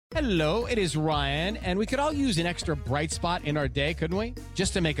Hello, it is Ryan, and we could all use an extra bright spot in our day, couldn't we?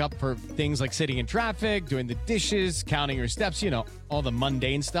 Just to make up for things like sitting in traffic, doing the dishes, counting your steps, all the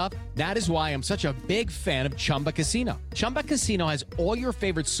mundane stuff. That is why I'm such a big fan of Chumba Casino. Chumba Casino has all your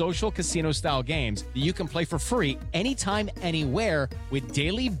favorite social casino-style games that you can play for free anytime, anywhere with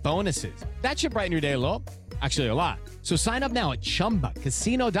daily bonuses. That should brighten your day a little. Actually, a lot. So sign up now at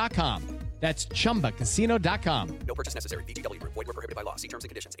ChumbaCasino.com. That's ChumbaCasino.com. No purchase necessary. VGW Group. Void where prohibited by law. See terms and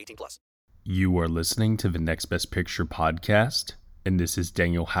conditions. 18+. You are listening to the Next Best Picture podcast, and this is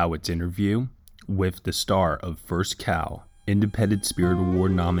Daniel Howitt's interview with the star of First Cow, Independent Spirit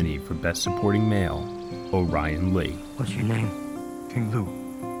Award nominee for Best Supporting Male, Orion Lee. What's your name? King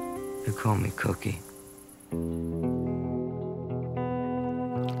Lou. They call me Cookie.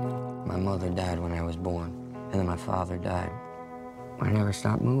 My mother died when I was born, and then my father died. I never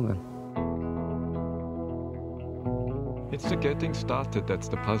stopped moving. It's the getting started that's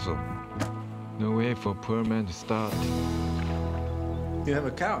the puzzle. No way for a poor man to start. You have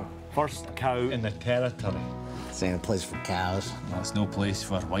a cow. First cow in the territory. This ain't a place for cows. Well, it's no place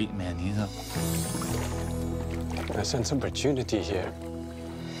for white men either. I sense opportunity here.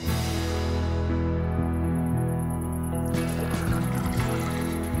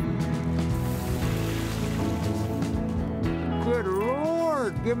 Good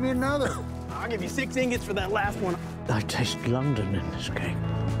Lord, give me another. I'll give you 6 ingots for that last one. I taste London in this cake.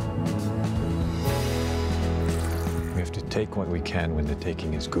 We have to take what we can when the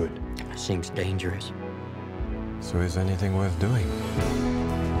taking is good. It seems dangerous. So is anything worth doing?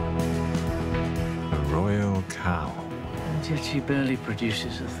 A royal cow. And yet she barely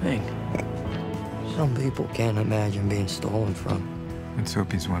produces a thing. Some people can't imagine being stolen from. Let's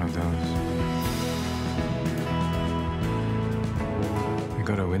hope he's one of those. We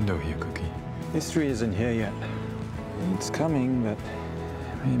got a window here, Cookie. History isn't here yet. It's coming, but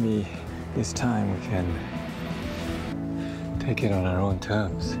maybe this time we can take it on our own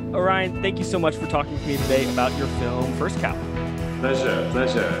terms. Orion, thank you so much for talking to me today about your film, First Cow.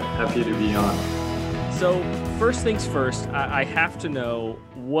 Pleasure. Happy to be on. So, first things first, I have to know,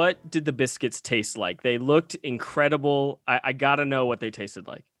 what did the biscuits taste like? They looked incredible. I gotta know what they tasted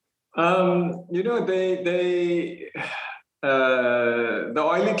like. The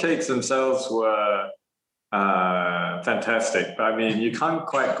oily cakes themselves were fantastic. I mean, you can't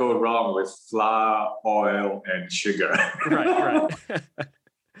quite go wrong with flour, oil, and sugar. Right.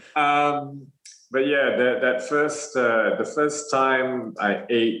 But yeah, the first time I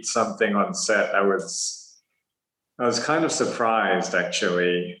ate something on set, I was kind of surprised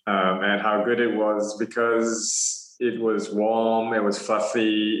actually at how good it was, because it was warm, it was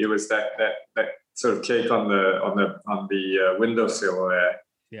fluffy, it was that sort of cake on the windowsill there.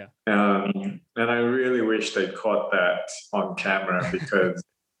 Yeah. And I really wish they caught that on camera, because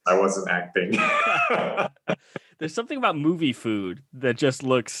I wasn't acting. There's something about movie food that just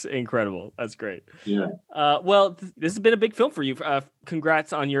looks incredible. That's great. Yeah. Well, this has been a big film for you.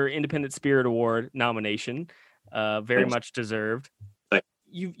 Congrats on your Independent Spirit Award nomination. Very much deserved.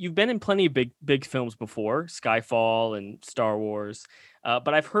 You've been in plenty of big films before, Skyfall and Star Wars.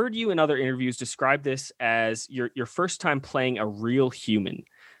 But I've heard you in other interviews describe this as your first time playing a real human.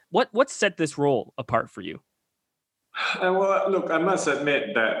 What set this role apart for you? Well, look, I must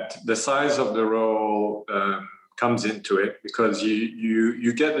admit that the size of the role comes into it, because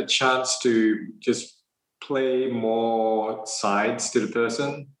you get the chance to just play more sides to the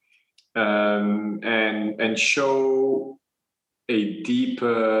person, and show a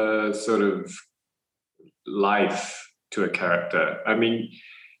deeper sort of life to a character. I mean,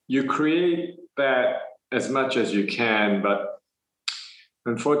 you create that as much as you can, but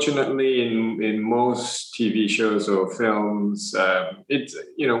unfortunately, in most TV shows or films, it's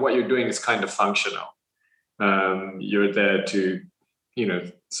what you're doing is kind of functional. You're there to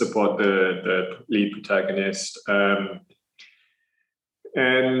support the lead protagonist,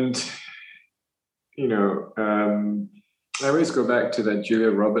 I always go back to that Julia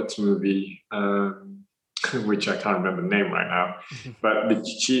Roberts movie, which I can't remember the name right now. But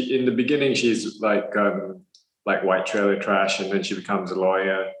she, in the beginning, she's like white trailer trash, and then she becomes a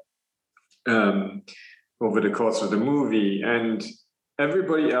lawyer over the course of the movie. And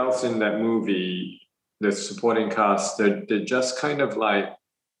everybody else in that movie, the supporting cast, they're just kind of like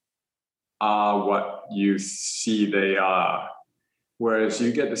are what you see they are. Whereas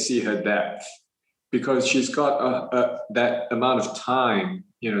you get to see her depth, because she's got that amount of time,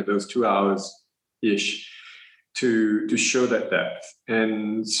 those 2 hours-ish, to show that depth.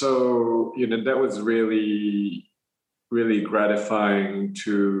 And so, that was really really gratifying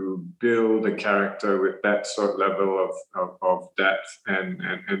to build a character with that sort of level of depth and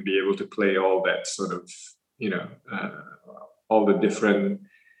be able to play all that sort of, all the different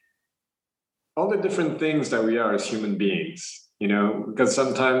things that we are as human beings, because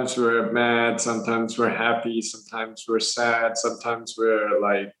sometimes we're mad, sometimes we're happy, sometimes we're sad, sometimes we're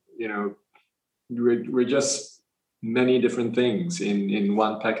like, we're just many different things in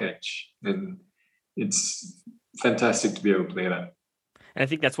one package. And it's fantastic to be able to play that. And I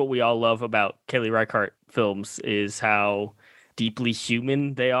think that's what we all love about Kelly Reichardt films is how deeply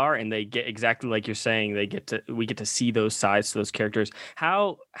human they are, and they get exactly like you're saying. We get to see those sides to those characters.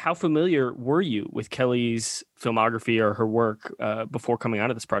 How familiar were you with Kelly's filmography or her work before coming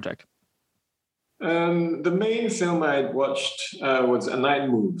onto this project? The main film I had watched was A Night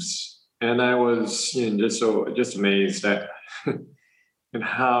Moves, and I was just amazed at and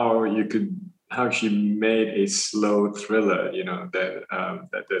how she made a slow thriller,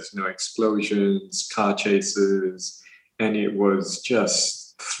 that there's no explosions, car chases, and it was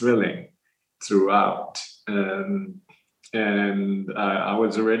just thrilling throughout. And I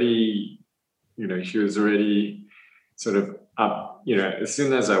was already, she was already sort of up, as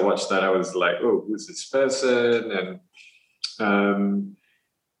soon as I watched that, I was like, oh, who's this person? And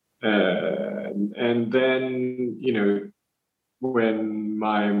then, when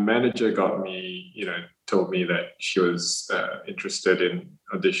my manager got me, told me that she was interested in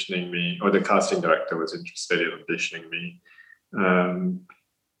auditioning me, or the casting director was interested in auditioning me,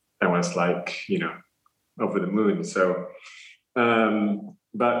 I was like, over the moon. So,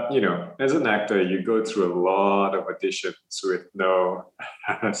 but, as an actor, you go through a lot of auditions with no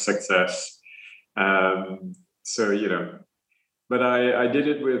success. But I did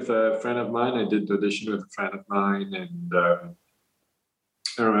it with a friend of mine. I did the audition with a friend of mine, and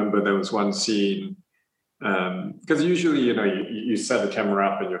I remember there was one scene, because usually, you set the camera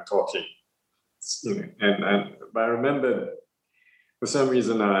up and you're talking, but I remember for some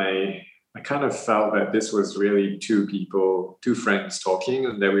reason I kind of felt that this was really two friends talking,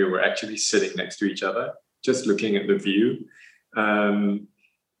 and that we were actually sitting next to each other, just looking at the view.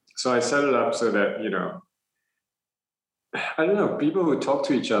 So I set it up so that, I don't know, people who talk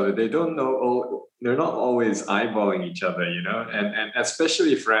to each other, they're not always eyeballing each other, and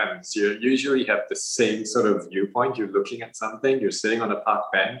especially friends, you usually have the same sort of viewpoint. You're looking at something, you're sitting on a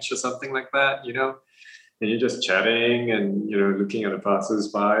park bench or something like that, and you're just chatting and, looking at the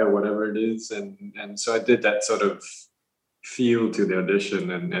passers-by or whatever it is. And so I did that sort of feel to the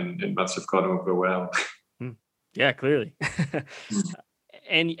audition, and it must have gone over well. Yeah, clearly.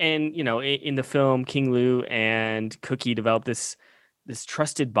 And in the film, King Lu and Cookie developed this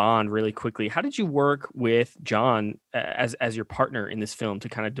trusted bond really quickly. How did you work with John as your partner in this film to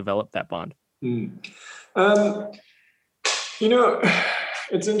kind of develop that bond?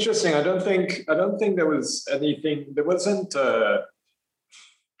 It's interesting. I don't think there was anything. There wasn't.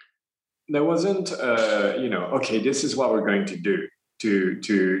 Okay, this is what we're going to do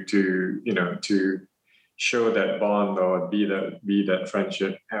to show that bond or be that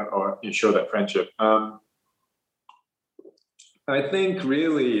friendship or show that friendship. I think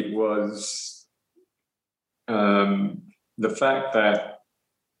really it was the fact that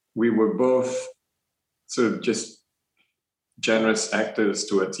we were both sort of just generous actors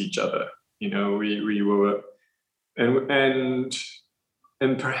towards each other. We were, and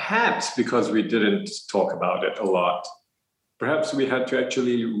perhaps because we didn't talk about it a lot, perhaps we had to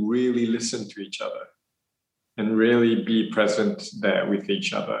actually really listen to each other and really be present there with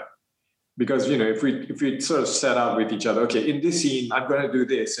each other. Because, if we sort of set out with each other, okay, in this scene, I'm going to do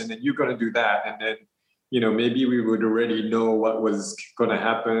this, and then you're going to do that. And then, maybe we would already know what was going to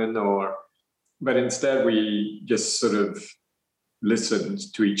happen, but instead we just sort of listened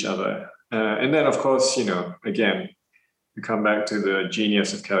to each other. And then, of course, again, we come back to the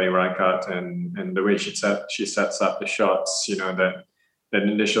genius of Kelly Reichardt and the way she sets up the shots, that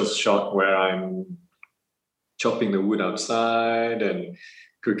initial shot where I'm chopping the wood outside and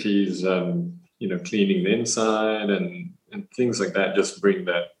Cookie's, cleaning the inside and things like that, just bring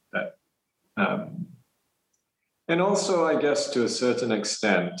that. And also, I guess, to a certain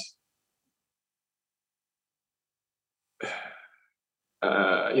extent,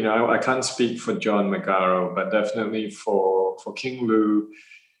 I can't speak for John Magaro, but definitely for King Lu,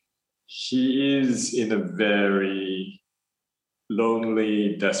 he is in a very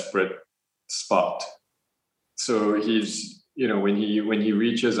lonely, desperate spot. So he's, when he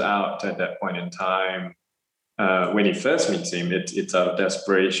reaches out at that point in time, when he first meets him, it's out of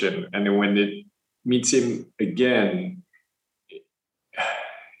desperation, and then when it meets him again,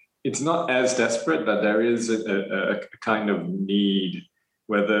 it's not as desperate, but there is a kind of need,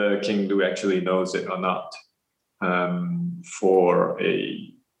 whether King Lu actually knows it or not, for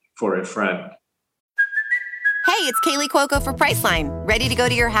a friend. Hey, it's Kaylee Cuoco for Priceline. Ready to go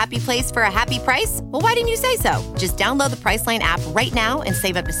to your happy place for a happy price? Well, why didn't you say so? Just download the Priceline app right now and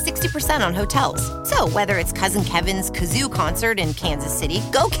save up to 60% on hotels. So whether it's Cousin Kevin's Kazoo Concert in Kansas City,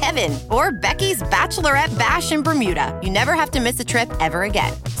 go Kevin, or Becky's Bachelorette Bash in Bermuda, you never have to miss a trip ever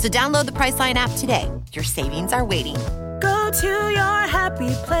again. So download the Priceline app today. Your savings are waiting. Go to your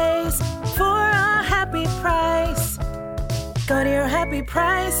happy place for a happy price. Go to your happy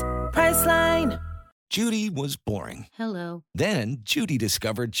price, Priceline. Judy was boring. Hello. Then Judy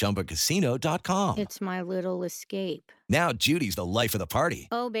discovered ChumbaCasino.com. It's my little escape. Now Judy's the life of the party.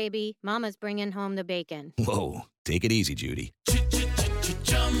 Oh, baby, mama's bringing home the bacon. Whoa, take it easy, Judy.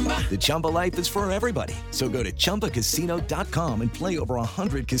 The Chumba life is for everybody. So go to ChumbaCasino.com and play over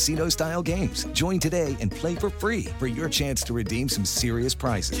 100 casino-style games. Join today and play for free for your chance to redeem some serious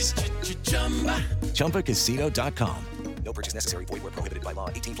prizes. ChumbaCasino.com. No purchase necessary. Void where prohibited by law.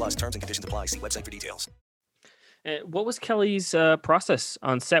 18 plus terms and conditions apply. See website for details. What was Kelly's process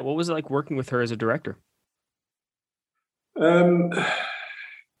on set? What was it like working with her as a director?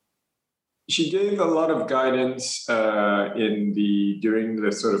 She gave a lot of guidance during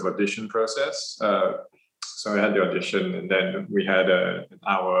the sort of audition process. So I had the audition, and then we had an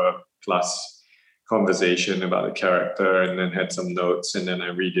hour plus conversation about the character, and then had some notes, and then I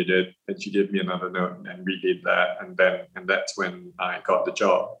redid it, and she gave me another note and redid that, and that's when I got the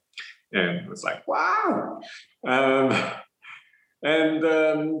job, and it was like, wow. And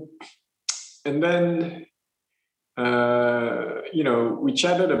then we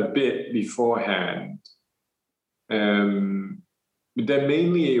chatted a bit beforehand, but then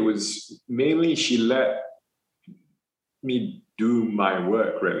mainly she let me do my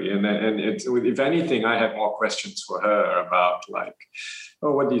work, really, and it's, if anything, I had more questions for her about, like,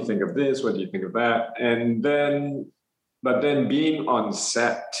 oh, what do you think of this? What do you think of that? But then being on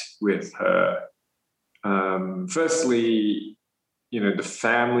set with her, firstly, the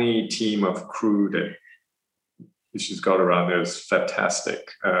family team of crew that she's got around there is fantastic.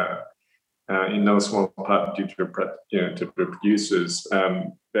 In no small part due to the producers,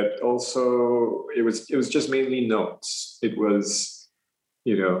 but also it was just mainly notes. It was,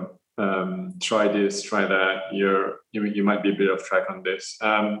 try this, try that. You might be a bit off track on this,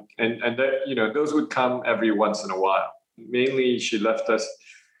 and that, those would come every once in a while. Mainly, she left us.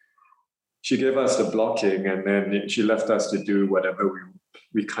 She gave us the blocking, and then she left us to do whatever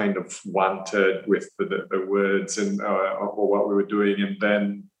we kind of wanted with the words and or what we were doing, and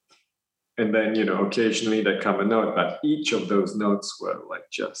then occasionally there'd come a note, but each of those notes were like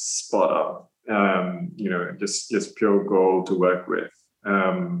just spot on, just pure gold to work with.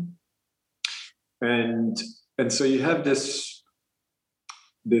 And so you have this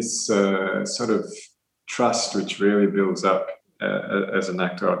sort of trust which really builds up as an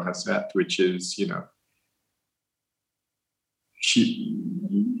actor on her set, which is,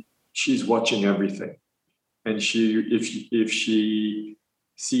 she's watching everything, and if she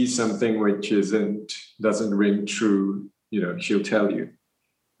sees something which doesn't ring true, she'll tell you,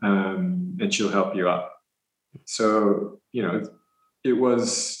 and she'll help you out. So, it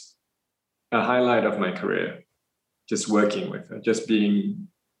was a highlight of my career, just working with her, just being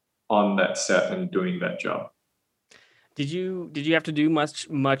on that set and doing that job. Did you have to do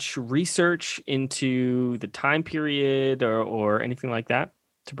much research into the time period or anything like that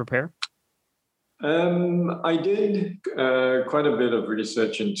to prepare? I did quite a bit of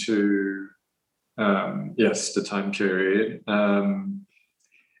research into, the time period.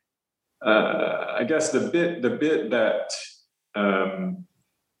 I guess the bit that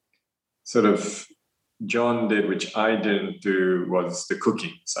sort of John did, which I didn't do, was the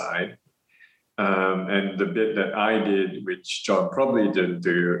cooking side. And the bit that I did, which John probably didn't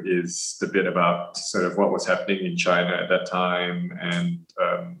do, is the bit about sort of what was happening in China at that time,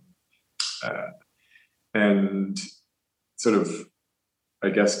 and sort of, I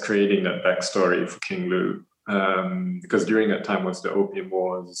guess, creating that backstory for King Lu, because during that time was the Opium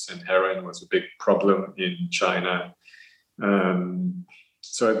Wars, and heroin was a big problem in China.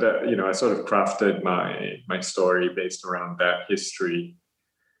 So that, I sort of crafted my story based around that history,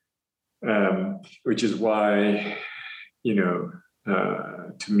 which is why,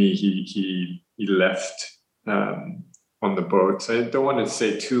 to me, he left on the boat. So I don't want to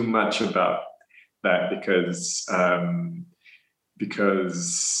say too much about that because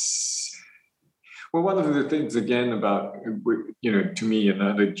one of the things, again, about, to me,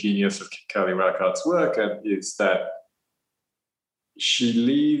 another genius of Kelly Reichardt's work is that she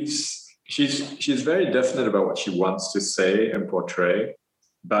leaves. She's very definite about what she wants to say and portray,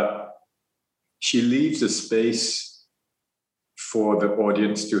 but she leaves a space for the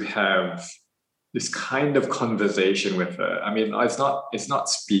audience to have this kind of conversation with her. I mean, it's not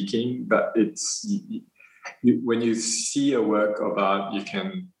speaking, but it's when you see a work of art, you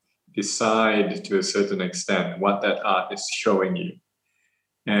can decide to a certain extent what that art is showing you,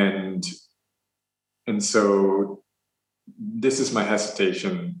 and so this is my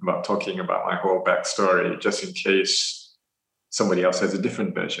hesitation about talking about my whole backstory, just in case somebody else has a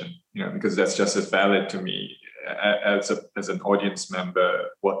different version, because that's just as valid to me as an audience member,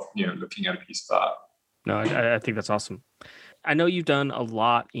 looking at a piece of art. No, I think that's awesome. I know you've done a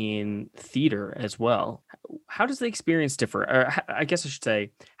lot in theater as well. How does the experience differ? Or I guess I should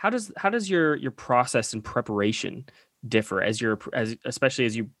say, how does your process and preparation differ especially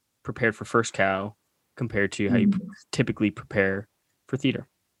as you prepared for First Cow compared to how you typically prepare for theater?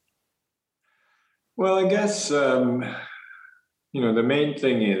 Well, I guess the main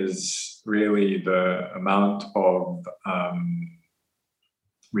thing is really the amount of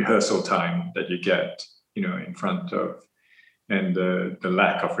rehearsal time that you get, in front of, and the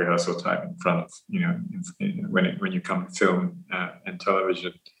lack of rehearsal time in front of, when you come to film and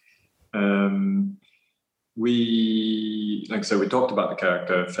television. We talked about the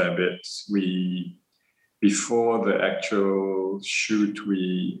character a fair bit. Before the actual shoot,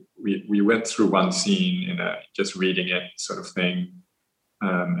 we went through one scene in just reading it sort of thing,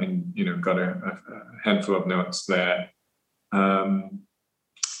 and got a handful of notes there. I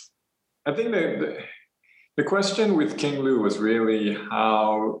think the question with King Lu was really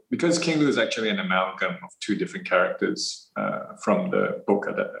how, because King Lu is actually an amalgam of two different characters from the book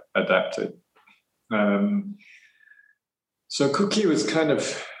adapted. So Cookie was kind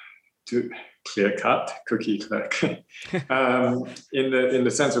of clear cut, Cookie clerk, in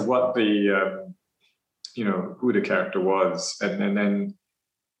the sense of what the who the character was, and then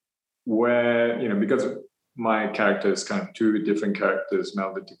where, because my character is kind of two different characters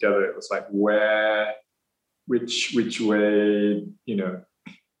melded together, it was like which way,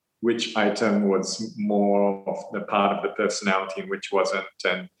 which item was more of the part of the personality and which wasn't.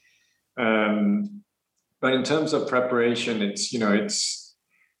 And but in terms of preparation,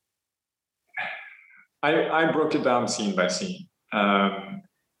 I broke it down scene by scene, and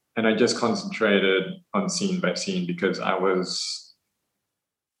I just concentrated on scene by scene because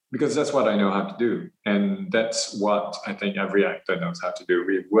that's what I know how to do, and that's what I think every actor knows how to do.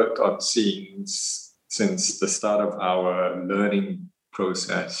 We've worked on scenes since the start of our learning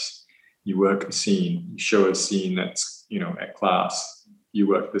process. You work a scene, you show a scene that's at class, you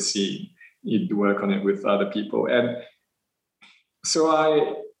work the scene, you work on it with other people, and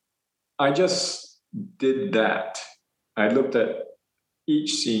so I just did that. I looked at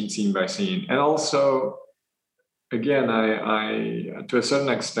each scene by scene, and also, again, I to a certain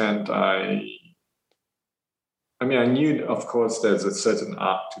extent, I knew, of course, there's a certain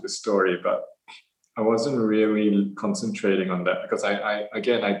arc to the story, but I wasn't really concentrating on that because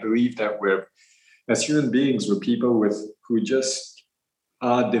I believe that as human beings, we're people who just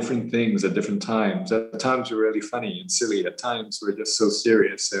are different things at different times. At times we're really funny and silly. At times we're just so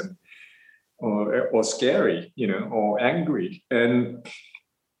serious or scary, or angry. And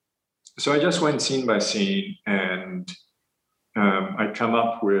so I just went scene by scene, and I come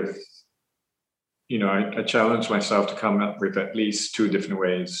up with, I challenged myself to come up with at least two different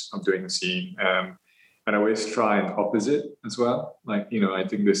ways of doing the scene. And I always try an opposite as well. Like, I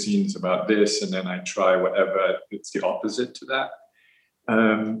think the scene is about this, and then I try whatever it's the opposite to that.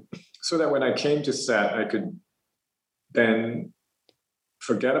 So that when I came to set, I could then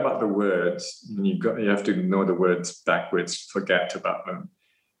forget about the words. You have to know the words backwards, forget about them,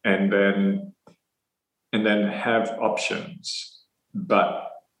 and then have options, but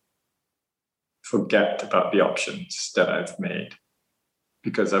forget about the options that I've made,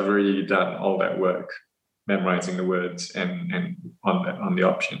 because I've already done all that work memorizing the words and on the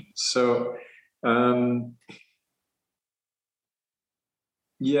options. So I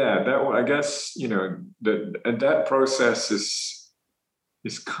guess that process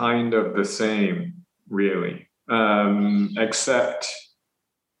is kind of the same, really, except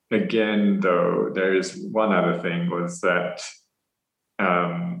again, though, there is one other thing, was that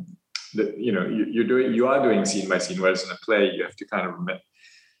you are doing scene by scene, whereas in a play you have to kind of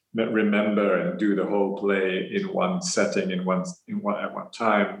remember and do the whole play in one setting at one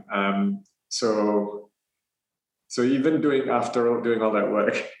time. So even after doing all that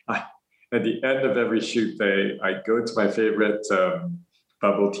work, at the end of every shoot day, I go to my favorite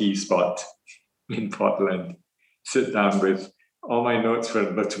bubble tea spot in Portland, sit down with all my notes for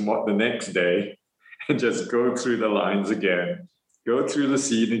the next day and just go through the lines again, go through the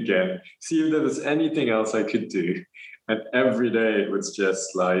scene again, see if there was anything else I could do. And every day it was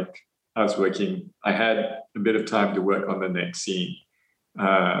just like I had a bit of time to work on the next scene,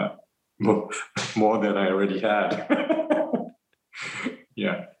 more than I already had.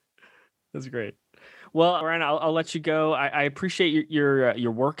 Yeah. That's great. Well, Orion, I'll let you go. I appreciate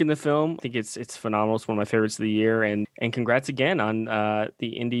your work in the film. I think it's phenomenal. It's one of my favorites of the year. And congrats again on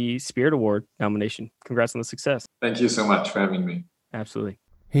the Indie Spirit Award nomination. Congrats on the success. Thank you so much for having me. Absolutely.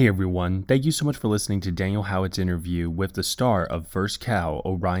 Hey everyone, thank you so much for listening to Daniel Howitt's interview with the star of First Cow,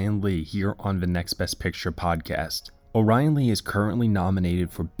 Orion Lee, here on the Next Best Picture podcast. Orion Lee is currently nominated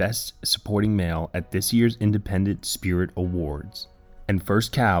for Best Supporting Male at this year's Independent Spirit Awards. And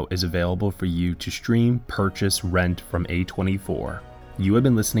First Cow is available for you to stream, purchase, rent from A24. You have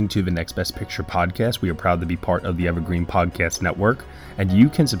been listening to the Next Best Picture podcast. We are proud to be part of the Evergreen Podcast Network, and you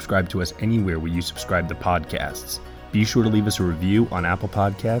can subscribe to us anywhere where you subscribe to podcasts. Be sure to leave us a review on Apple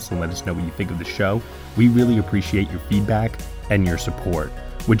Podcasts and let us know what you think of the show. We really appreciate your feedback and your support,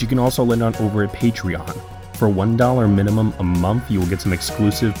 which you can also lend on over at Patreon. For $1 minimum a month, you will get some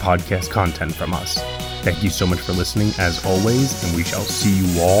exclusive podcast content from us. Thank you so much for listening, as always, and we shall see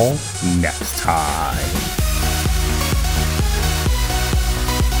you all next time.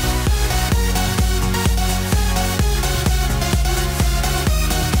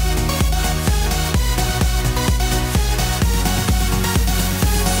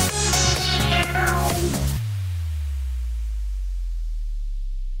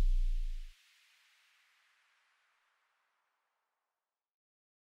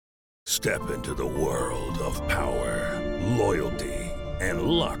 Step into the world of power, loyalty, and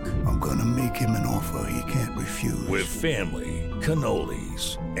luck. I'm gonna make him an offer he can't refuse. With family,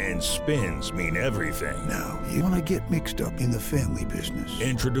 cannolis, and spins mean everything. Now, you wanna get mixed up in the family business.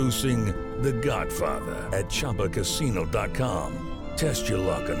 Introducing The Godfather at ChumbaCasino.com. Test your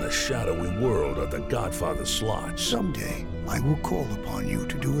luck in the shadowy world of The Godfather slot. Someday, I will call upon you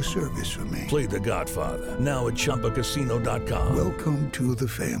to do a service for me. Play The Godfather, now at ChumbaCasino.com. Welcome to the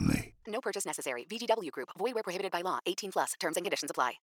family. No purchase necessary. VGW Group. Void where prohibited by law. 18+. Terms and conditions apply.